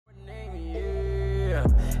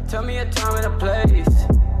Tell me a time and a place.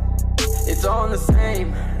 It's all the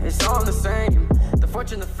same. It's all the same. The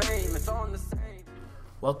fortune, the fame, it's all the same.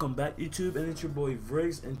 Welcome back, YouTube, and it's your boy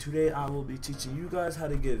Vriggs, and today I will be teaching you guys how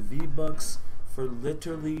to get V-Bucks for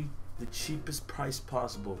literally the cheapest price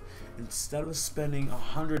possible. Instead of spending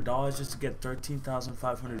 $100 just to get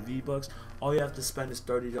 13,500 V-Bucks, all you have to spend is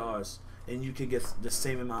 $30 and you can get the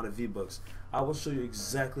same amount of V-Bucks. I will show you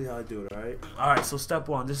exactly how to do it, alright? So step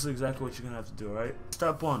one, this is exactly what you're gonna have to do, alright?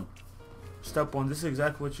 Step one, this is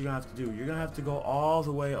exactly what you're gonna have to do. You're gonna have to go all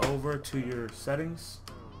the way over to your settings.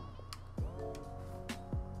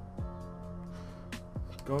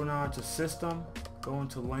 Go now to system, go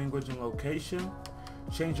into language and location,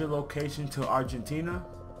 change your location to Argentina,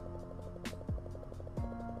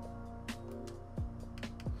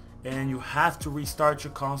 and you have to restart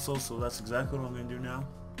your console, so that's exactly what I'm going to do now.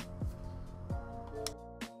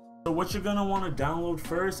 So what you're going to want to download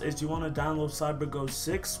first is you want to download CyberGo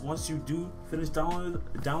 6. Once you do finish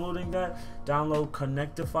downloading that, download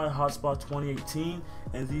Connectify Hotspot 2018,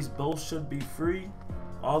 and these both should be free.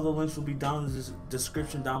 All the links will be down in the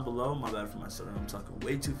description down below. My bad for my stutter, I'm talking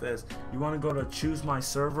way too fast. You want to go to choose my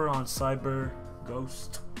server on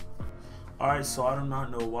CyberGhost. Alright, so I do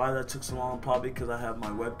not know why that took so long, probably because I have my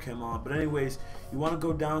webcam on. But anyways, you want to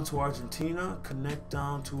go down to Argentina, connect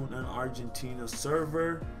down to an Argentina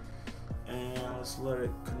server, and let's let it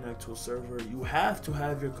connect to a server. You have to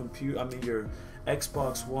have your computer, your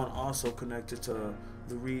Xbox One also connected to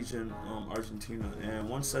the region, Argentina. And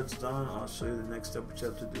once that's done, I'll show you the next step which you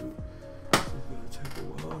have to do. It's gonna take a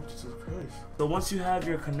while, Jesus Christ. So once you have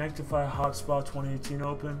your Connectify Hotspot 2018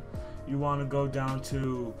 open, you want to go down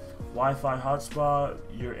to Wi-Fi hotspot,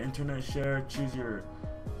 your internet share, choose your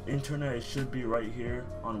internet. It should be right here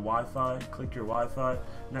on Wi-Fi. Click your Wi-Fi,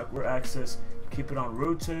 network access, keep it on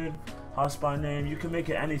rooted. Hotspot name, you can make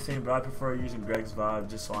it anything, but I prefer using Greg's Vibe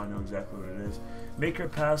just so I know exactly what it is. Make your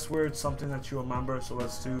password something that you remember, so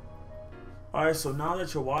let's do. Alright, so now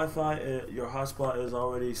that your Wi-Fi, your hotspot is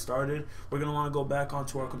already started, we're going to want to go back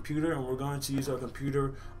onto our computer, and we're going to use our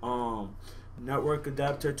computer network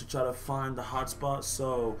adapter to try to find the hotspot.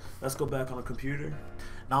 So let's go back on the computer.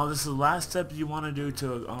 Now this is the last step you want to do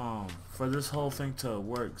to for this whole thing to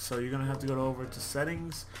work. So you're going to have to go over to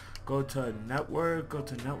settings, go to network, go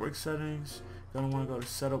to network settings. You're going to want to go to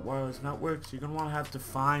setup wireless networks. You're going to want to have to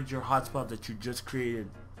find your hotspot that you just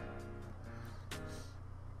created.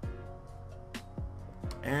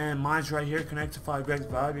 And mine's right here, Connectify Greg's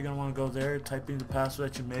Vibe. You're going to want to go there, type in the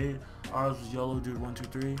password that you made. Ours was YOLO Dude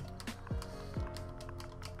 123.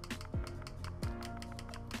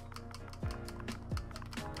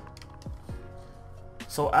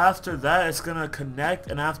 So after that, it's gonna connect,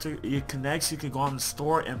 and after it connects, you can go on the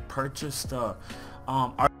store and purchase the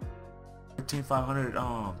 13,500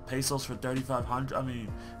 pesos for 3,500.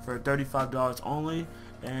 For $35 only.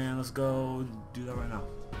 And let's go do that right now.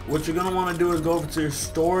 What you're gonna want to do is go over to your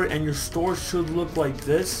store, and your store should look like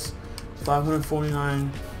this: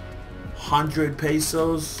 549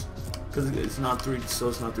 pesos, because it's not so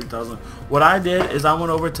it's not 3,000. What I did is I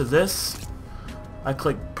went over to this. I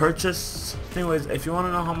clicked purchase. Anyways, if you want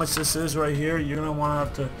to know how much this is right here, you're gonna want to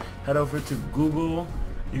have to head over to Google.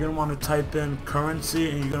 You're gonna want to type in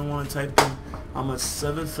currency, and you're gonna want to type in how much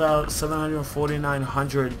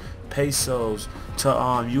 7,490 pesos to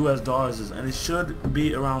US dollars is, and it should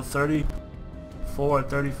be around $34 or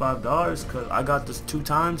 $35, because I got this 2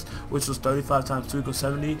 times, which was 35 times 2 equals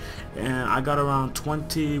 70, and I got around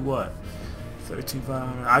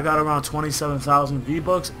 13,500. I got around 27,000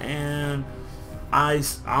 V-Bucks, and I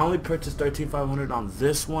only purchased 13,500 on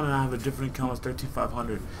this one, and I have a different account with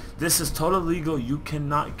 13,500. This is totally legal. You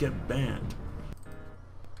cannot get banned.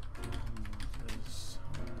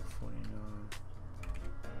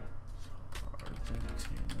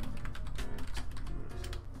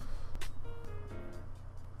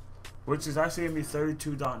 Which is actually going to be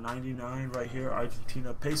 32.99 right here,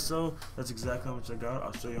 Argentina peso. That's exactly how much I got.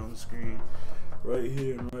 I'll show you on the screen right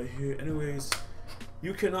here and right here. Anyways,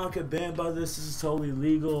 you cannot get banned by this. This is totally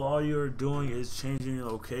legal. All you're doing is changing your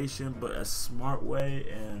location, but a smart way,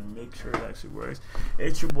 and make sure it actually works.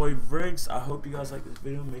 It's your boy Vriggs. I hope you guys like this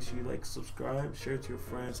video. Make sure you like, subscribe, share it to your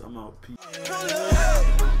friends. I'm out. Peace.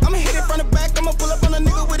 I'ma hit it from the back. I'ma pull up on a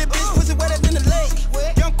nigga with a bitch, pussy wetter than the lake.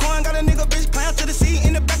 Young Quan got a nigga bitch climb to the seat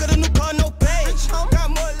in the back of the new car, no page. Got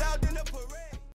more